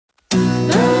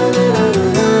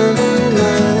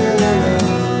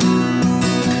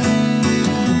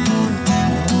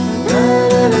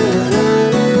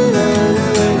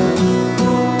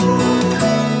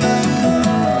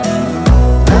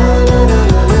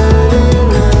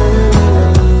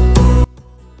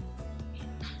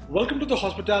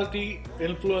Hospitality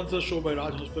Influencer Show by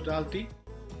Raj Hospitality.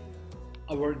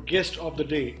 Our guest of the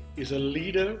day is a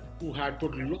leader who had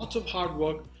put lots of hard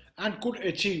work and could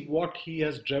achieve what he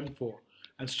has dreamt for,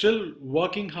 and still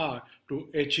working hard to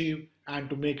achieve and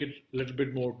to make it a little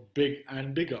bit more big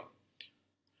and bigger.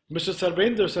 Mr.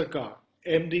 Sarbendra Sarkar,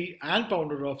 MD and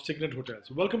founder of Signet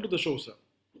Hotels. Welcome to the show, sir.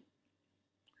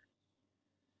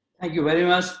 Thank you very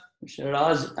much, Mr.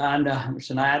 Raj and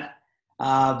Mr. Nair.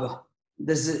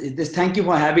 Thank you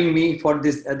for having me for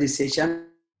this session.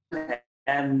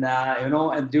 And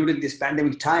and during this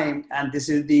pandemic time, and this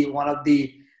is one of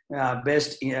the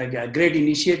best great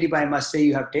initiative, I must say,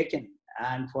 you have taken,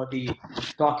 and for the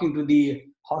talking to the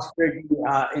hospitality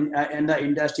in the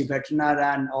industry, veterinary,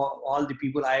 and all the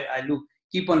people. I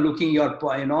keep on looking your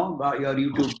your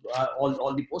YouTube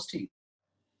all the posting.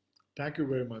 Thank you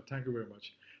very much. Thank you very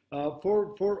much.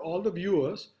 For all the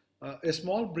viewers, a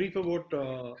small brief about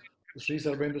Sri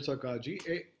Sarbendra Sarkar ji,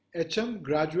 a HM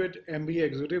graduate MBA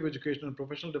Executive Education and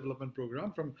Professional Development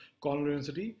Program from Cornell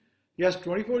University. He has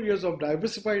 24 years of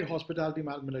diversified hospitality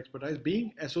management expertise,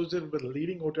 being associated with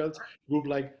leading hotels group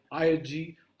like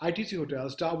IHG, ITC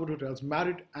Hotels, Starwood Hotels,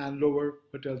 Marriott, and Lower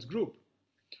Hotels Group.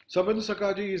 Sarbendra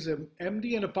Sarkar ji is an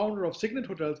MD and a founder of Signet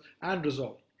Hotels and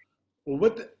Resort,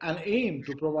 with an aim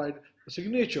to provide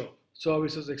signature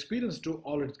services experience to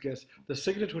all its guests. The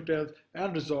Signet Hotels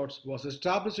and Resorts was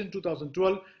established in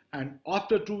 2012, and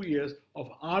after 2 years of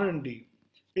R&D,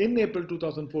 in April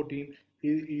 2014,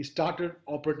 he started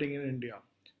operating in India.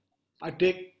 I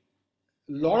take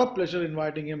a lot of pleasure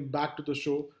inviting him back to the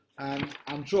show, and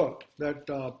I'm sure that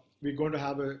we're going to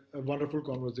have a wonderful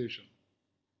conversation.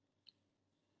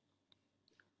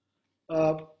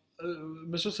 Mr.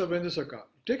 Sarbendra Sarkar,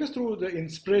 take us through the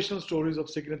inspirational stories of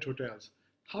Signet Hotels.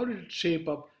 How did it shape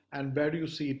up, and where do you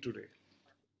see it today?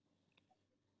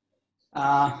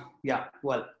 Yeah,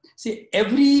 well, see,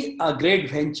 every great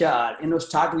venture,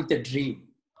 start with a dream,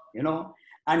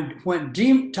 and when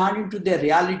dream turn into the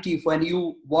reality, when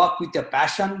you work with a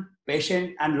passion,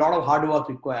 patience, and a lot of hard work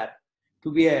required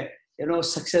to be a,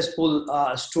 successful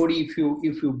story if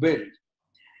you build.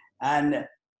 And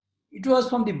it was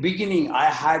from the beginning, I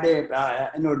had a,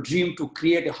 dream to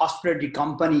create a hospitality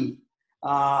company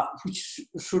which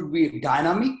should be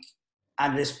dynamic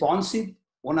and responsive,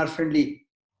 owner-friendly.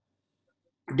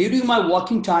 During my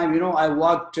working time, I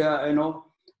worked,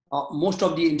 most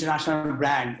of the international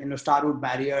brand, Starwood,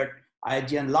 Marriott,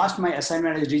 IHG, and last my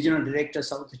assignment as regional director,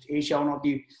 Southeast Asia, one of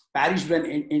the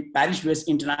Paris-based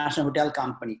international hotel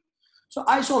company. So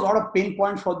I saw a lot of pain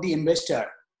points for the investor,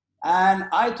 and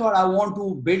I thought I want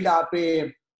to build up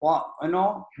a,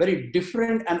 very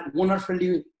different and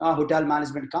owner-friendly hotel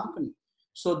management company.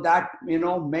 So that,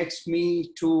 makes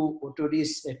me to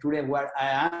this today where I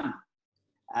am.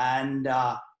 And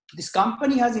this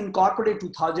company has incorporated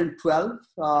 2012,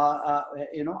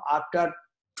 after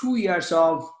 2 years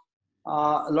of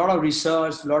a lot of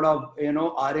research, a lot of,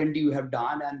 R&D we have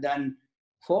done. And then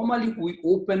formally we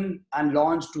opened and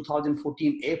launched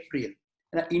 2014 April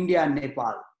in India and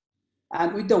Nepal.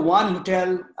 And with the one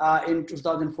hotel in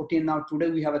 2014, now today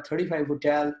we have a 35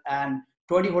 hotel, and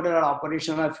 20 hotels are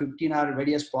operational, 15 are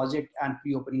various project and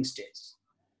pre-opening stage.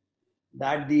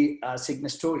 That's the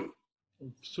Signet story.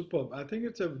 Superb. I think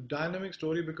it's a dynamic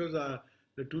story because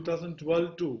the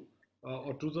 2012 to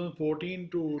or 2014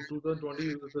 to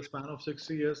 2020, the span of 6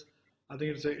 years, I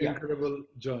think it's an incredible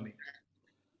journey.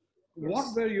 Yes.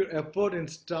 What were your effort in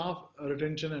staff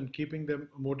retention and keeping them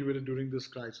motivated during this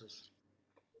crisis?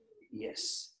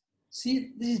 Yes.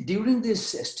 See, during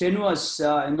this strenuous,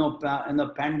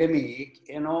 pandemic,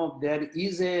 there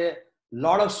is a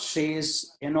lot of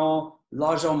stress,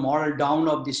 lots of moral down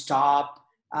of the staff,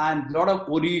 and a lot of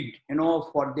worried,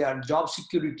 for their job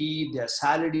security, their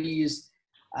salaries.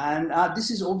 And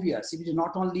this is obvious. It is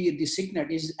not only the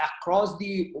Signet, it is across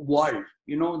the world,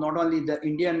 not only the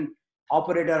Indian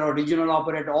operator or regional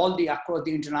operator, all the across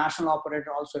the international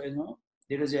operator also,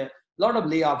 there is a lot of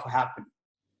layoff happen.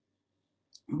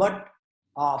 But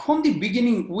from the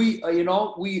beginning, we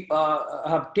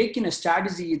have taken a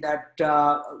strategy that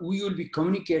we will be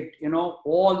communicate,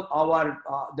 all our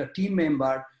the team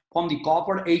member, from the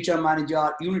corporate HR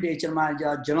manager, unit HR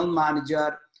manager, general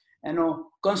manager,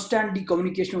 constantly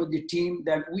communication with the team,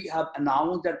 that we have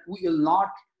announced that we will not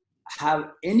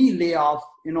have any layoff,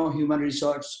 human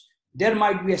resource. There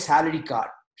might be a salary cut,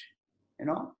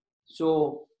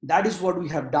 So that is what we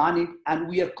have done it, and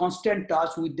we are constant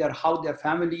touch with how their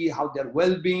family, how their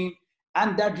well-being,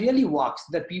 and that really works.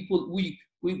 The people we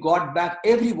got back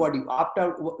everybody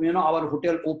after our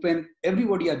hotel opened.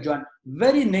 Everybody are joined.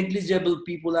 Very negligible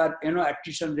people are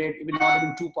attrition rate, even not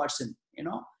even 2%.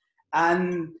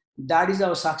 And That is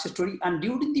our success story. And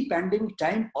during the pandemic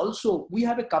time also, we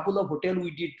have a couple of hotels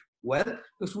we did well,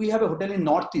 because we have a hotel in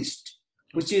Northeast,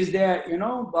 which is there,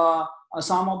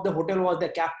 some of the hotel was the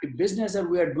captive business and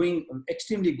we are doing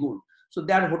extremely good. So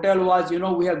that hotel was,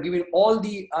 we have given all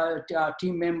the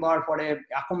team member for a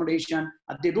accommodation.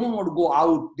 They don't want to go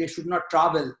out. They should not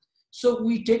travel. So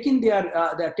we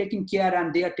they're taking care,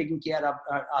 and they are taking care of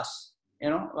us. They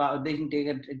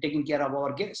can taking care of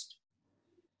our guests.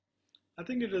 I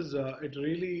think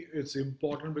it's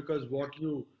important, because what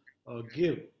you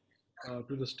give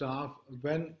to the staff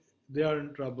when they are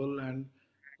in trouble, and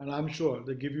I'm sure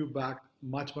they give you back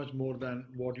much more than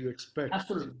what you expect.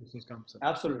 Absolutely. When business comes in.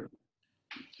 Absolutely.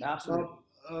 Absolutely.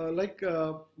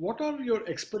 What are your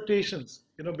expectations?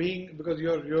 Because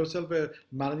you're yourself a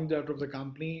managing director of the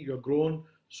company, you're grown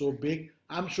so big.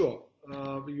 I'm sure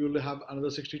you'll have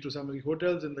another 60 to 70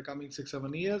 hotels in the coming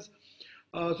 6-7 years.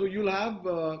 So you'll have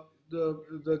the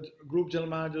group general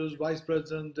managers, vice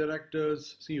presidents,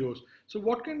 directors, CEOs. So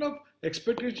what kind of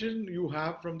expectation you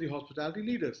have from the hospitality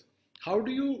leaders? How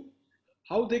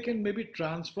they can maybe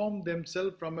transform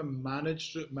themselves from a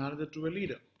manager to a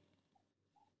leader?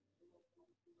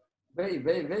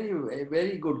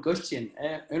 Very good question.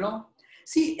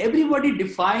 See, everybody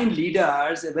define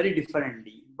leaders very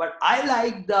differently, but I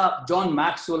like the John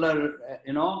Maxwell,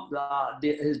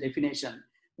 his definition.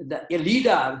 A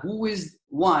leader who is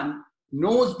one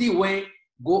knows the way,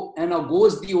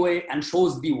 goes the way and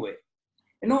shows the way.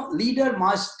 Leader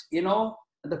must,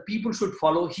 the people should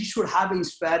follow. He should have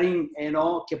inspiring,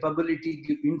 capability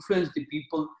to influence the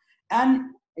people,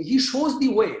 and he shows the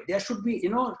way. There should be,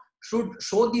 should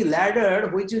show the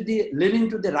ladder which is leading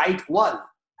to the right wall,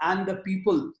 and the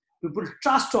people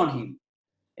trust on him.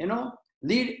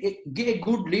 A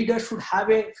good leader should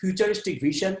have a futuristic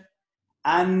vision,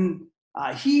 and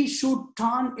he should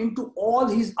turn into all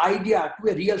his idea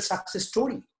to a real success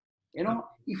story.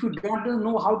 If you don't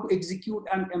know how to execute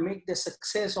and make the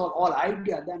success or all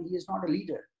idea, then he is not a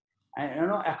leader,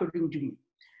 according to me.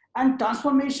 And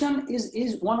transformation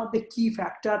is one of the key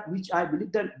factors, which I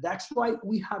believe that's why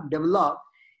we have developed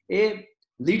a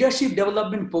leadership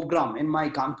development program in my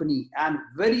company, and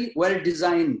very well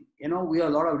designed. We have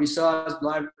a lot of research, a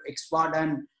lot of expert,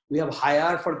 and we have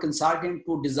hired for consultant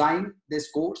to design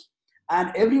this course.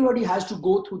 And everybody has to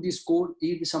go through this course.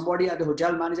 If somebody at the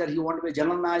hotel manager, he wants to be a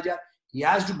general manager, he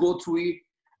has to go through it.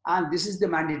 And this is the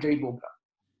mandatory program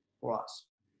for us.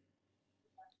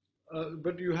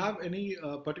 But do you have any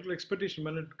particular expectation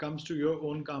when it comes to your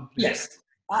own company? Yes.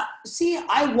 See,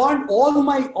 I want all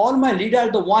my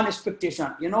leaders, the one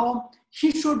expectation,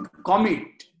 he should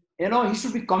commit, he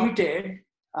should be committed,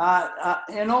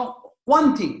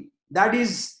 one thing, that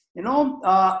is,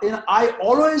 I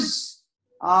always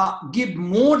give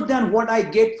more than what I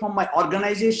get from my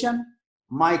organization,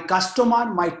 my customer,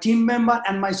 my team member,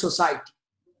 and my society.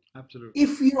 Absolutely.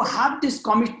 If you have this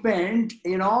commitment,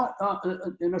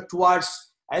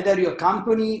 towards either your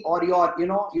company or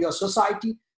your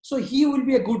society, so he will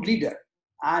be a good leader,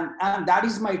 and that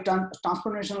is my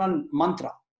transformational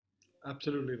mantra.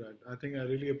 Absolutely right. I think I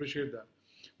really appreciate that.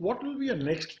 What will be your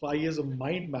next 5 years of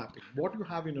mind mapping? What you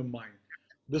have in your mind?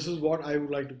 This is what I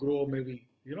would like to grow. Maybe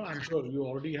I'm sure you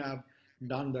already have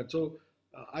done that. So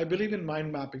I believe in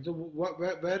mind mapping. So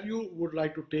where you would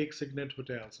like to take Signet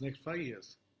Hotels next 5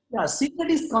 years? Yeah, Signet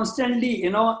is constantly,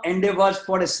 endeavors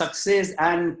for a success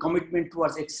and commitment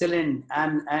towards excellence,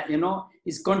 and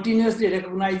is continuously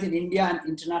recognized in India and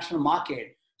international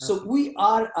market. So we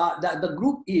are the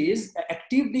group is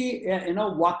actively,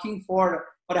 working for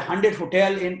 100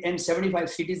 hotel in 75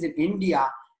 cities in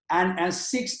India, and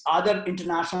 6 other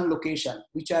international locations,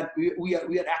 which we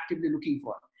are actively looking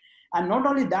for. And not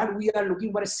only that, we are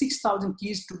looking for 6,000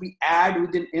 keys to be added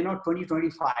within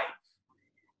 2025.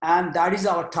 And that is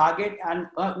our target. And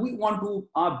we want to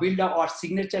build up our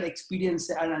signature experience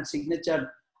and signature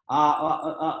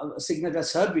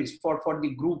service for the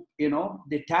group.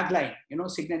 The tagline,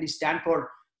 Signet stand for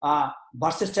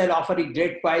versatile offering,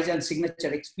 great price and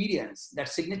signature experience. That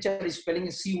signature is spelling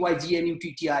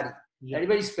CYGNUTTRE. Yeah. Very,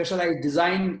 very specialized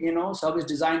design, service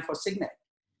design for Signet.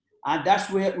 And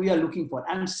that's where we are looking for.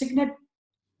 And Signet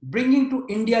bringing to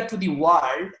India to the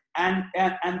world and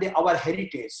our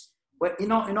heritage. But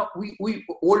we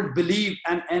all believe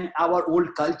and our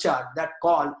old culture that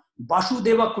called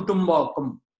Vasudeva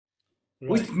Kutumbakam, right,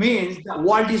 which means the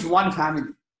world is one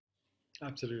family.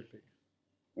 Absolutely.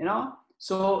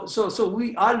 So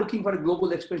we are looking for a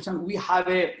global expansion. We have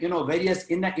various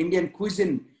in the Indian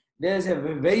cuisine. There's a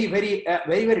very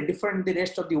different than the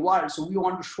rest of the world. So we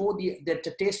want to show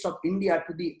the taste of India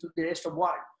to the rest of the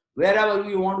world. Wherever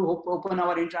we want to open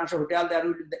our international hotel, there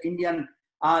will be the Indian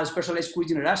specialized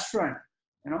cuisine restaurant,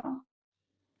 you know.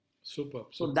 Super.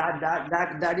 So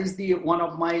that is the one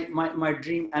of my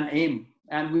dream and aim,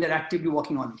 and we are actively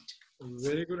working on it.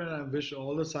 Very good, and I wish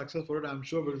all the success for it. I'm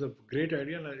sure because it's a great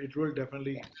idea, and it will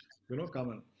definitely, Yeah.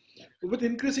 come in. With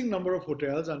increasing number of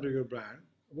hotels under your brand,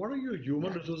 what are your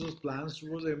human Yeah. resources plans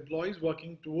towards the employees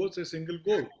working towards a single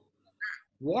goal?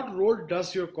 What role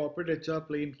does your corporate HR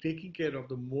play in taking care of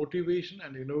the motivation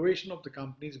and innovation of the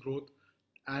company's growth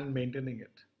and maintaining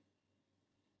it?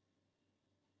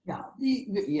 Yeah,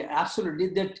 yeah, absolutely.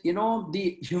 That, you know,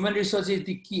 the human resource is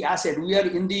the key asset. We are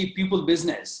in the people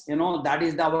business. You know, that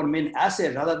is our main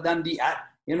asset, rather than the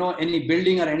you know, any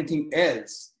building or anything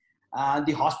else.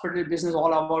 The hospital business is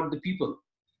all about the people.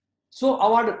 So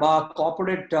our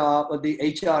corporate, the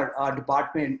HR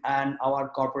department and our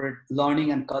corporate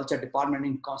learning and culture department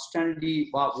in constantly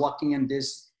working in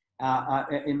this,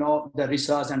 you know, the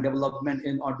research and development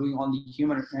in or doing on the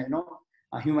human, you know,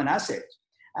 human assets.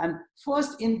 And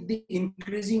first, in the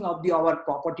increasing of the our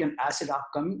property and asset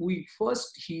upcoming, we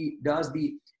first he does the,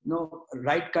 you know,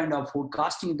 right kind of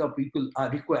forecasting the people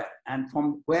require, and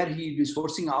from where he is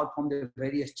sourcing out from the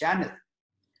various channels.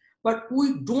 But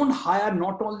we don't hire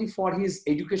not only for his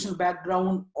educational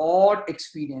background or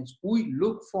experience. We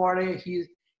look for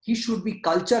he should be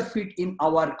culture fit in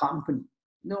our company.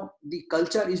 You know, the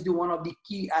culture is the one of the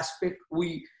key aspect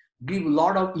we give a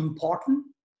lot of importance.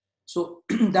 So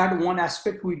that one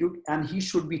aspect we do, and he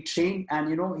should be trained, and,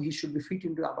 you know, he should be fit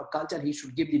into our culture. He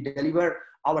should give the deliver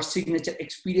our signature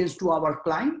experience to our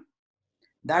client.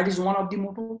 That is one of the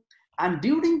motto. And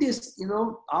during this, you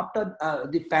know, after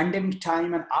the pandemic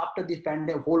time, and after the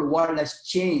pandemic, whole world has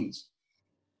changed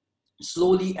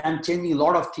slowly and changing a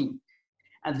lot of things.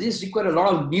 And this requires a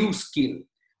lot of new skill.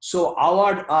 So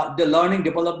our the learning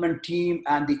development team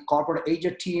and the corporate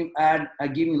agent team are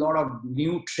giving a lot of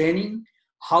new training,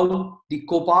 how they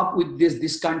cope up with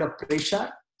this kind of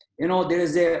pressure. You know, there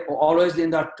is a always in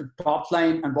the top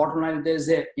line and bottom line, there is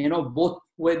a, you know, both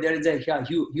where there is a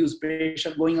huge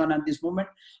pressure going on at this moment.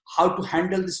 How to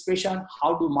handle this pressure,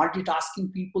 how do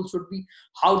multitasking people should be,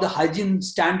 how the hygiene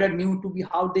standard need to be,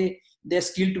 how their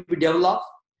skill to be developed.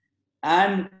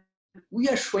 And we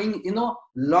are showing, you know, a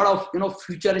lot of, you know,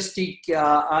 futuristic, you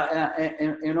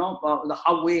know,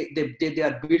 how way they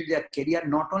are build their career.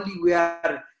 Not only we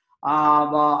are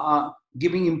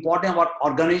giving important about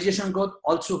organization growth,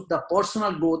 also the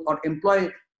personal growth or employee,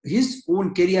 his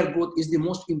own career growth is the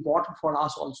most important for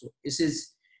us also. This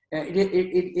is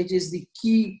it is the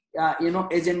key you know,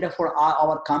 agenda for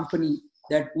our company,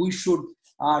 that we should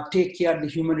take care of the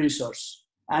human resource,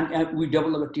 and we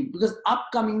develop a team, because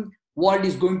upcoming world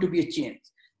is going to be a change.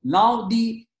 Now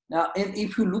and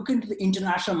if you look into the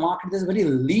international market, there's very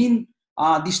lean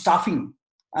the staffing,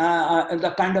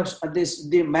 the kind of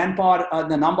the manpower,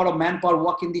 the number of manpower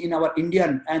work in our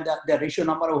Indian, and the ratio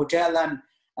number of hotel and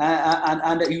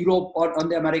Europe or on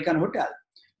the American hotel.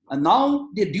 And now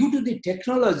due to the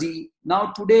technology,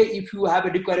 now today, if you have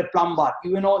require a plumber,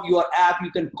 you know, your app,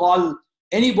 you can call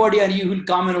anybody and you will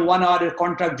come in 1 hour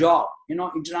contract job. You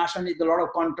know, internationally, a lot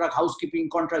of contract, housekeeping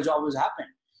contract job has happened.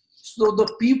 So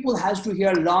the people has to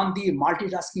here learn the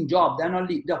multitasking job. Then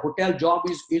only the hotel job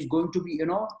is going to be, you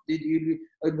know,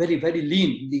 very, very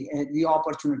lean, the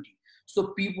opportunity.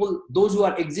 So people, those who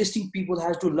are existing people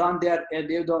has to learn their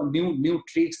new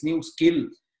tricks, new skill,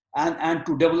 and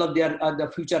to develop their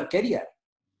the future career.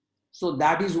 So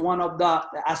that is one of the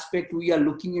aspect we are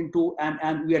looking into,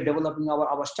 and we are developing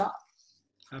our staff.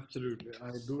 Absolutely,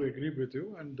 I do agree with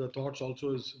you, and the thoughts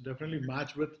also is definitely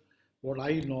match with what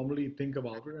I normally think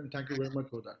about it. And thank you very much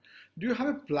for that. Do you have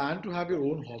a plan to have your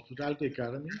own hospitality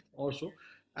academy also,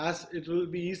 as it will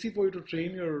be easy for you to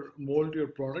train your mold your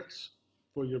products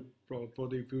for your for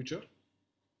the future?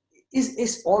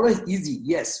 It's always easy.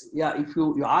 Yes. Yeah. If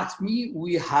you ask me,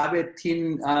 we have a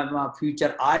thin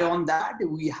future eye on that.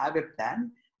 We have a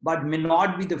plan, but may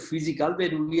not be the physical,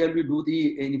 but we will do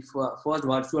the first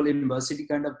virtual university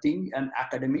kind of thing and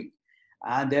academic.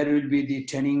 And there will be the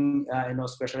training, you know,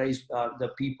 specialized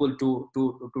the people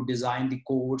to design the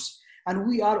course. And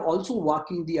we are also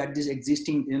working at this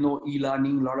existing, you know,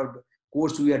 e-learning, a lot of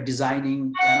course we are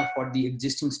designing for the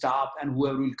existing staff and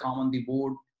whoever will come on the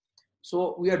board.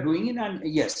 So we are doing it, and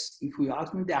yes, if we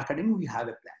ask me the academy, we have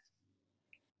a plan.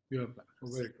 You have a plan. Oh,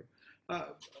 very good. Uh,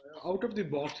 Out of the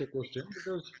box a question,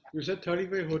 because you said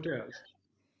 35 hotels,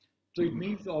 so it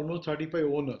means almost 35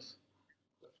 owners.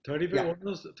 35 Yeah,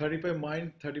 owners, 35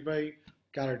 mind, 35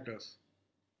 characters.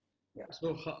 yeah.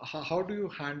 So how do you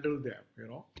handle them,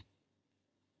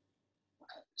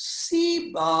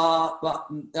 See,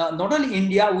 not only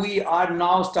India, we are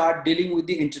now start dealing with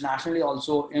the internationally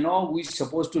also. We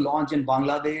supposed to launch in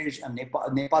Bangladesh and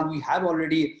Nepal. Nepal, we have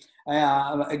already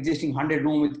existing 100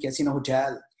 room with casino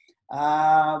hotel.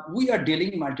 We are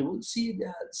dealing multiple. See,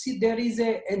 there is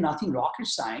a nothing rocket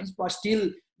science, but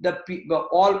still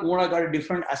all owner got a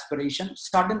different aspiration.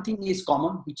 Certain thing is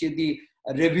common, which is the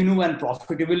revenue and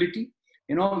profitability.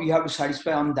 We have to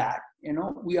satisfy on that.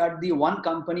 We are the one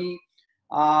company.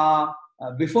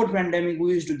 Before pandemic,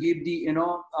 we used to give the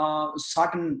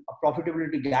certain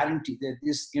profitability guarantee that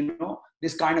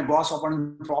this kind of gross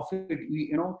operating profit,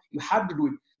 you have to do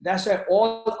it. That's why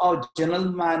all our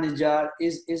general manager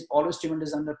is always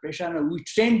tremendous under pressure, and we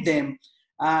train them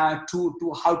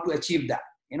to how to achieve that.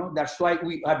 That's why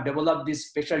we have developed this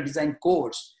special design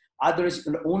course. Otherwise,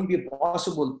 it will only be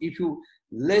possible if you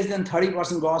less than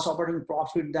 30% gross operating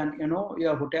profit, then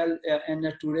your hotel in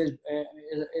today's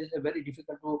is very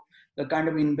difficult to the kind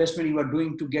of investment you are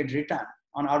doing to get return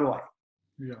on ROI.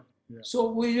 Yeah.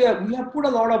 So we have put a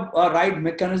lot of right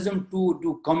mechanism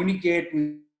to communicate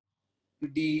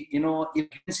with the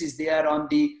events is there on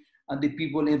the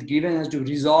people. If grievance has to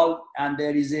resolve, and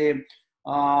there is a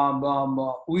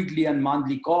weekly and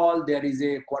monthly call. There is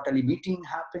a quarterly meeting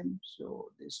happen.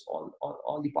 So this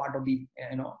all the part of the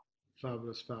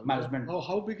Fabulous. management.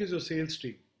 How big is your sales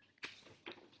team?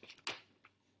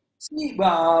 See,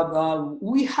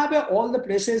 we have all the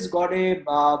places got a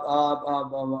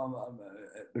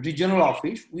regional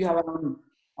office. We have around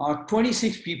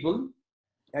 26 people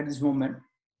at this moment.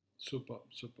 Super.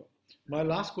 My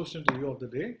last question to you of the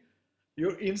day: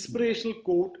 your inspirational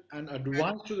quote and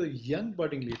advice to the young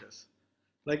budding leaders.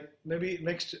 Like maybe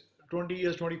next 20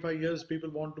 years, 25 years, people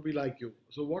want to be like you.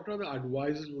 So what are the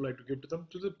advices you would like to give to them,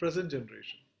 to the present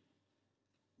generation?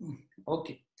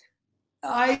 Okay.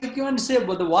 I can say,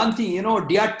 but the one thing,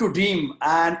 dare to dream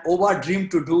and over dream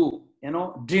to do,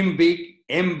 dream big,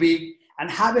 aim big, and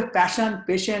have a passion,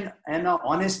 patience, and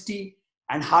honesty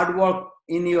and hard work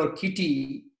in your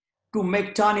kitty to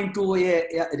make turn into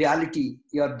a reality,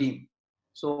 your dream.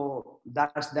 So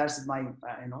that's my,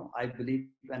 I believe,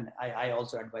 and I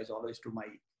also advise always to my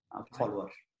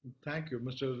followers. Thank you,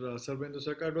 Mr. Sarbendra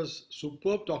Sarkar. It was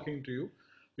superb talking to you.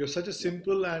 You're such a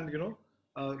simple and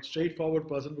straightforward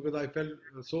person, because I felt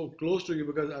so close to you,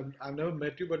 because I've never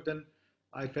met you, but then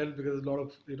I felt because a lot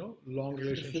of long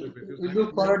relationship with you. We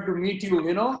look forward to meet you.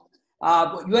 You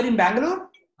are in Bangalore.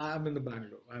 I'm in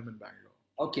Bangalore.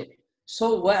 Okay.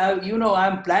 So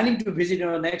I'm planning to visit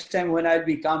next time when I'll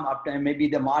become up to maybe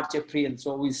the March, April.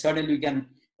 So we certainly can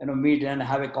meet and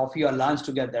have a coffee or lunch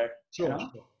together. Sure.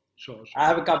 I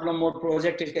have a couple of more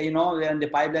projects, in the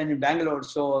pipeline in Bangalore.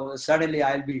 So certainly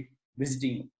I'll be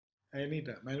visiting you.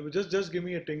 Anytime. And just give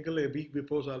me a tinkle a week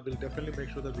before, so I will definitely make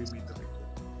sure that we meet the week.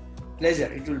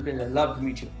 Pleasure. It will be a pleasure. Love to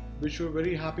meet you. Wish you a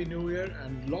very happy new year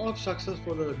and lot of success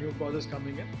for the new projects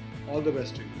coming in. All the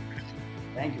best to you.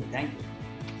 Thank you.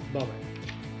 Bye-bye.